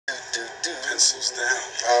pencils down.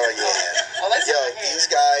 Oh, yeah. Yo, these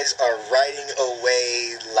guys are writing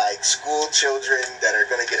away like school children that are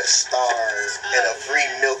going to get a star and a free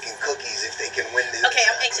milk and cookies if they can win this. Okay,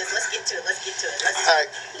 I'm anxious. Let's get to it. All right.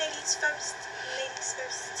 Ladies first.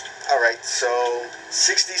 All right, so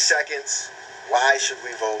 60 seconds. Why should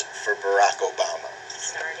we vote for Barack Obama?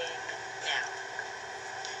 Starting now.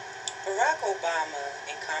 Barack Obama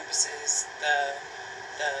encompasses the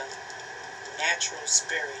natural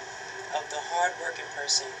spirit of the hard-working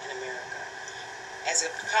person in America. As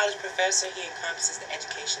a college professor, he encompasses the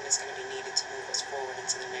education that's going to be needed to move us forward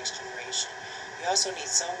into the next generation. We also need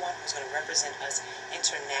someone who's going to represent us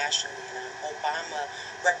internationally, and Obama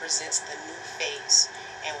represents the new face,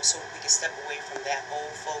 and so we can step away from that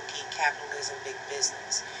old folky capitalism, big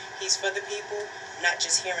business. He's for the people, not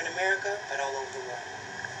just here in America, but all over the world.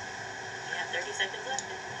 You have 30 seconds left.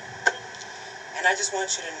 And I just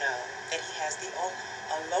want you to know that he has the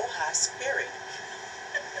aloha spirit.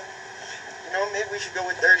 You know, maybe we should go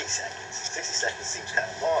with 30 seconds. 60 seconds seems kind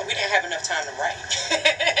of long. We didn't have enough time to write.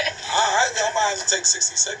 I might have to take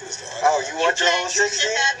 60 seconds though. Oh, you want your whole 60? You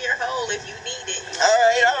should have your whole if you need it.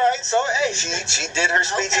 All right. So, hey, she did her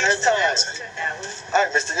speech in her time. All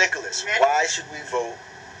right, Mr. Nicholas, why should we vote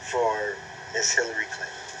for Miss Hillary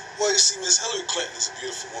Clinton? Well, you see, Miss Hillary Clinton is a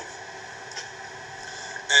beautiful woman.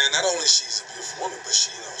 And not only she's a beautiful woman, but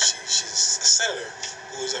she's a senator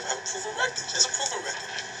who has a proven record. She has a proven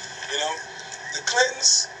record. You know, the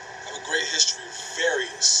Clintons have a great history of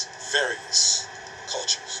various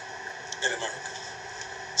cultures in America.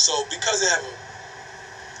 So because they have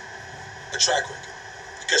a track record,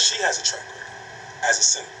 because she has a track record as a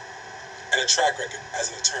senator, and a track record as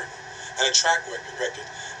an attorney, and a track record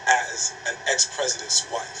as an ex-president's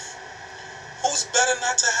wife, who's better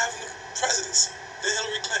not to have the presidency than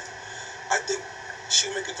Hillary Clinton? I think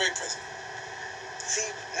she'll make a great president. See,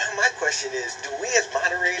 now my question is, do we as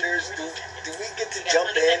moderators, do we get to jump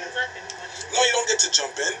in? No, you don't get to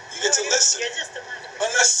jump in. You get to listen. You're just a moderator.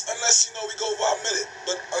 Unless you know we go over our minute.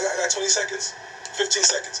 But I got 20 seconds, 15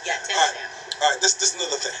 seconds. Yeah, 10 All right. now. All right. This is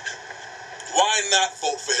another thing. Why not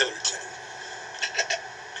vote for Hillary Clinton?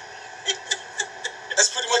 That's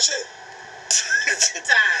pretty much it.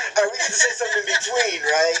 All right, we get to say something in between,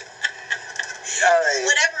 right? All right.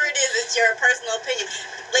 Whatever it is, it's your personal opinion.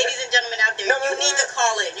 Ladies and gentlemen out there, you need to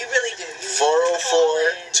call in. You really do.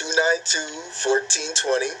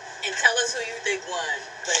 404-292-1420. And tell us who you think won,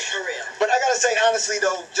 but for real. But I gotta say, honestly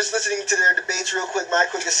though, just listening to their debates real quick, my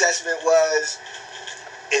quick assessment was,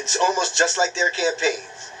 it's almost just like their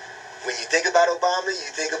campaigns. When you think about Obama, you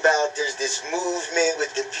think about there's this movement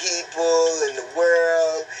with the people and the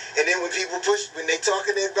world, and then when they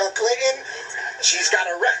talking about Clinton, she's got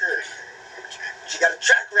a record. She got a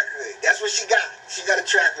track record. That's what she got. She got a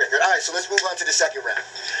track record. All right, so let's move on to the second round.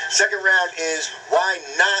 Second round is why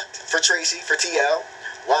not, for Tracy, for TL,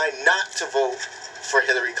 why not to vote for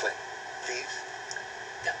Hillary Clinton? Please.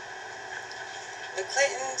 Go. The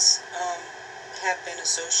Clintons have been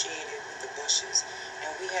associated with the Bushes,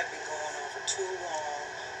 and we have been going on for too long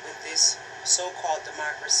with this so-called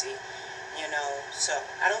democracy, you know. So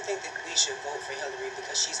I don't think that we should vote for Hillary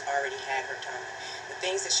because she's already had her time. The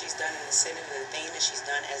things that she's done in the Senate and the things that she's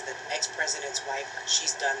done as the ex-president's wife,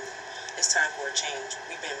 she's done. It's time for a change.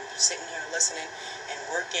 We've been sitting here listening and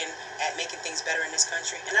working at making things better in this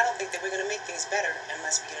country, and I don't think that we're going to make things better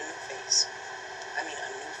unless we get a new face. I mean, a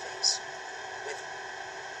new face with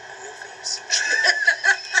a new face.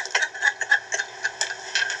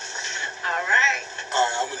 All right.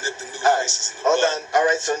 I'm going to nip the new faces in the Hold bud. on. All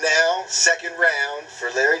right, so now, second round for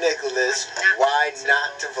Larry Nicholas. Why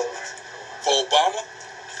not to vote? For Obama?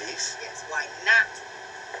 Please. Yes, why not?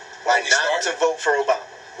 Why not to vote for Obama?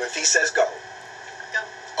 If he says go. Go.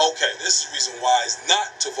 Okay, this is the reason why it's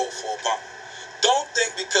not to vote for Obama. Don't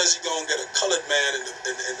think because you're going to get a colored man in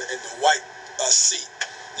the white seat,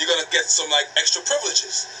 you're going to get some like extra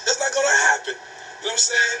privileges. That's not going to happen. You know what I'm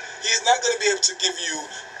saying? He's not going to be able to give you,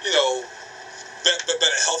 you know,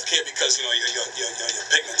 better health care because, you know, your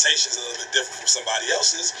pigmentation is a little bit different from somebody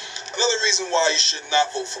else's. Another reason why you should not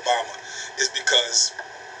vote for Obama is because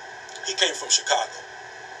he came from Chicago.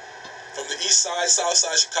 From the east side, south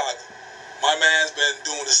side Chicago. My man's been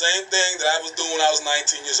doing the same thing that I was doing when I was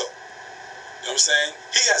 19 years old. You know what I'm saying?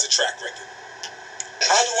 He has a track record.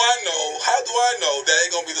 How do I know that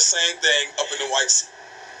ain't gonna be the same thing up in the white seat?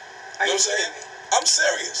 You know what I'm saying? I'm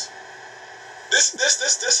serious. This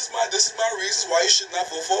is my reasons why you should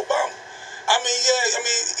not vote for Obama. I mean,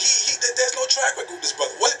 there's no track record with this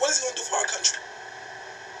brother. What is he gonna do for our country?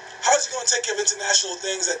 How is he gonna take care of international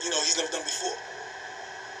things that, you know, he's never done before?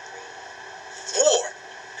 War.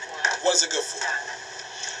 What is it good for?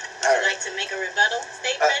 All Would you like to make a rebuttal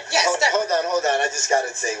statement? Yes. Hold on. I just gotta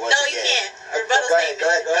say once No, again. you can't. Rebuttal Go ahead.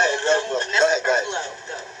 statement. Go ahead. Go.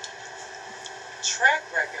 Track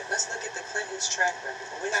record. Let's look at the Clintons' track record,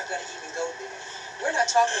 but we're not going to even go there. We're not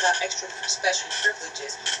talking about extra special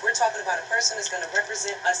privileges. We're talking about a person that's going to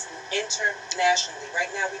represent us internationally. Right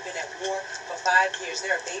now, we've been at war for 5 years.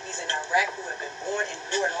 There are babies in Iraq who have been born in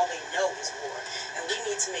war, and all they know is war. And we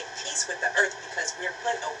need to make peace with the earth because we're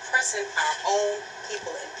oppressing our own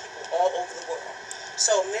people and people all over the world.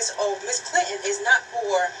 So Miss Clinton is not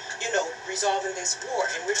for, resolving this war.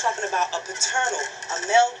 And we're talking about a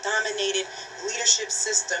male-dominated leadership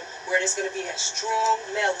system where there's going to be a strong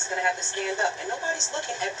male that's going to have to stand up. And nobody's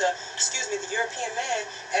looking at the European man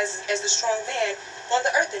as the strong man on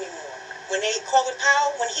the earth anymore. When they call it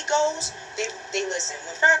Powell, when he goes, they listen.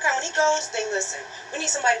 When Farrakhan, when he goes, they listen. We need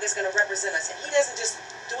somebody that's going to represent us. And he doesn't just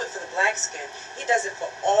do it for the black skin. He does it for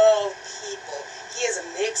all people. He is a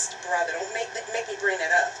mixed brother. Don't make me bring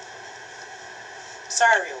that up.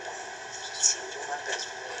 Sorry, Obama. Just doing my best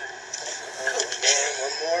for you. One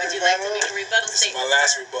more. Would you like to make a rebuttal This is statement? my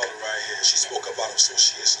last rebuttal right here. She spoke about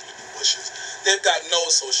association with the Bushes. They've got no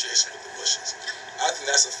association with the Bushes. I think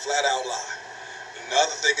that's a flat out lie. And the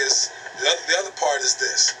other thing is, the other part is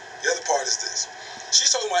this.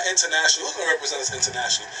 She's talking about international. Who's going to represent us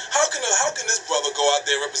internationally? How can this brother go out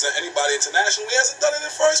there and represent anybody internationally? He hasn't done it in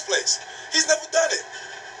the first place. He's never done it.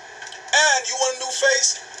 And you want a new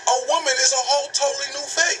face? A woman is a whole totally new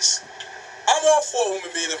face. I'm all for a woman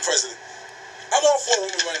being the president. I'm all for a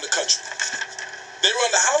woman running the country. They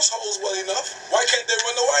run the households well enough. Why can't they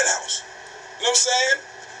run the White House? You know what I'm saying?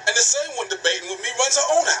 And the same one debating with me runs her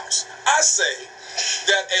own house. I say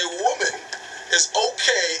that a woman is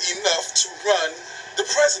okay enough to run the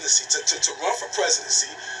presidency, to run for presidency,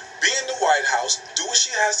 be in the White House, do what she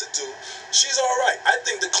has to do. She's all right. I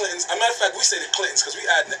think the Clintons, as a matter of fact, we say the Clintons because we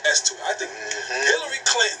add an S to it. I think Hillary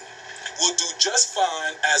Clinton will do just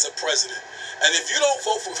fine as a president. And if you don't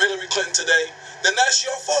vote for Hillary Clinton today, then that's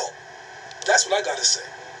your fault. That's what I got to say.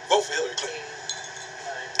 Vote for Hillary Clinton.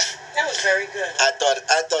 That was very good. I thought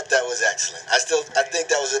that was excellent. I think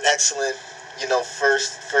that was an excellent,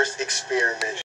 first experiment.